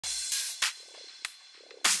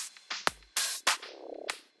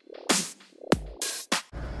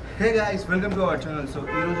Hey guys, welcome to our channel. So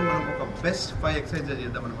ee roju manaku oka best 5 exercises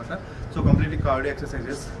cheddam anamata. So completely cardio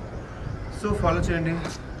exercises. So follow cheyandi,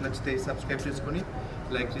 nachite subscribe cheskoni,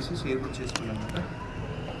 like chesi share kuda cheskoni anamata.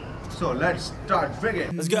 So let's start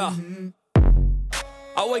begin. Let's go.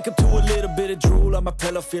 I wake up to a little bit of drool on my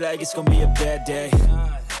pillow, feel like it's gonna be a bad day.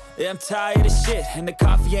 Yeah, I'm tired of shit and the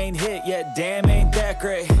coffee ain't hit yet, damn ain't that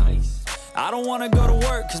great. I don't wanna go to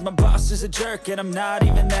work cause my boss is a jerk and I'm not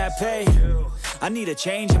even that paid. I need a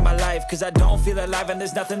change in my life cause I don't feel alive and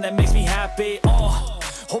there's nothing that makes me happy.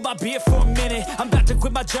 Hold my beer for a minute, I'm about to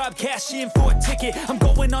quit my job, cash in for a ticket. I'm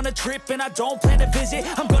going on a trip and I don't plan to visit.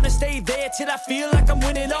 I'm gonna stay there till I feel like I'm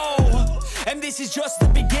winning, and this is just the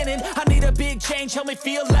beginning. I need a big change, help me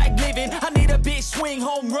feel like living. I need a big swing,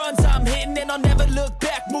 home runs I'm hitting, and I'll never look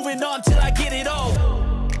back, moving on till I get it all.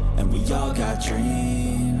 And we all got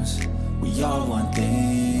dreams, we all want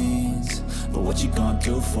things, but what you gonna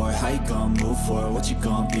do for it? How you gonna move for it? What you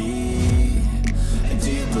gonna be? And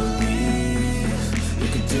do you believe you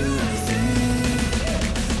can do anything?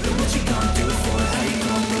 But what you gonna do for it? How you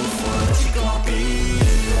gonna move for it? What you gonna be?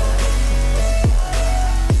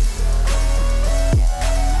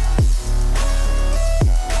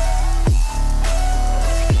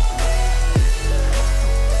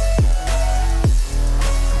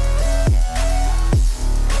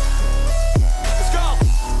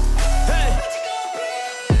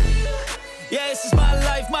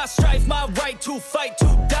 My strife, my right to fight, to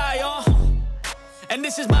die on. And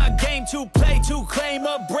this is my game to play, to claim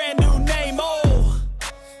a brand new name,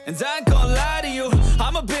 And I ain't gonna lie to you,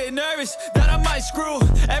 I'm a bit nervous that I might screw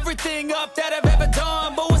everything up that I've ever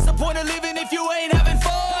done. But what's the point of living if you ain't having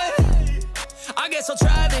fun? I guess I'll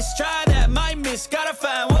try this, try that, might miss, gotta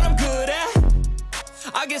find what I'm good at.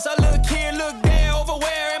 I guess I look here, look there, over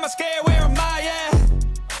where am I scared, where am I at?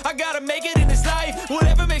 I gotta make it in this life,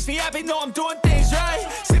 whatever makes me happy, know I'm doing things right.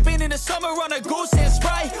 Sipping in the summer on a goose and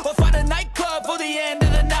Sprite, or find a nightclub for the end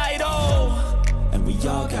of the night, And we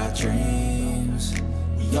all got dreams,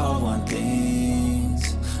 we all want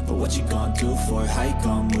things, but what you gonna do for it? How you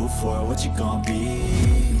gonna move for it? What you gonna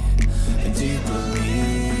be? And do you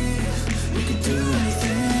believe you can do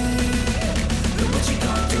anything? But what you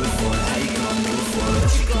gonna do for it? How you gonna move for it?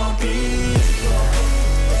 What you gonna be?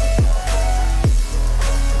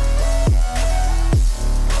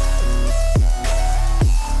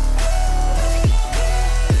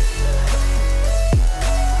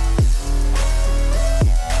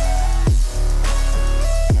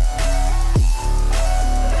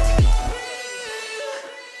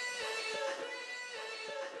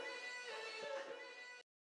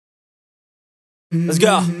 Let's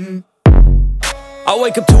go. I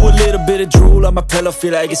wake up to a little bit of drool on my pillow,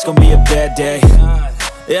 feel like it's gonna be a bad day.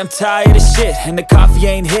 Yeah, I'm tired of shit and the coffee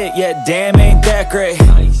ain't hit yet, damn ain't that great.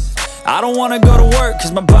 I don't wanna go to work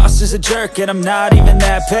cause my boss is a jerk and I'm not even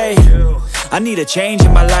that paid. I need a change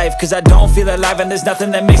in my life cause I don't feel alive and there's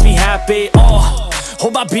nothing that makes me happy.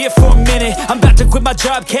 Hold my beer for a minute, I'm about to quit my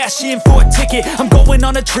job, cash in for a ticket. I'm going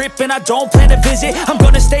on a trip and I don't plan to visit. I'm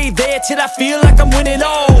gonna stay there till I feel like I'm winning,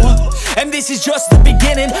 and this is just the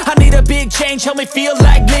beginning. I need a big change, help me feel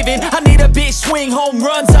like living. I need a big swing, home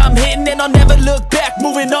runs I'm hitting, and I'll never look back,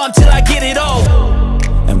 moving on till I get it all.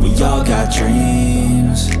 And we all got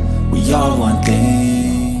dreams, we all want things,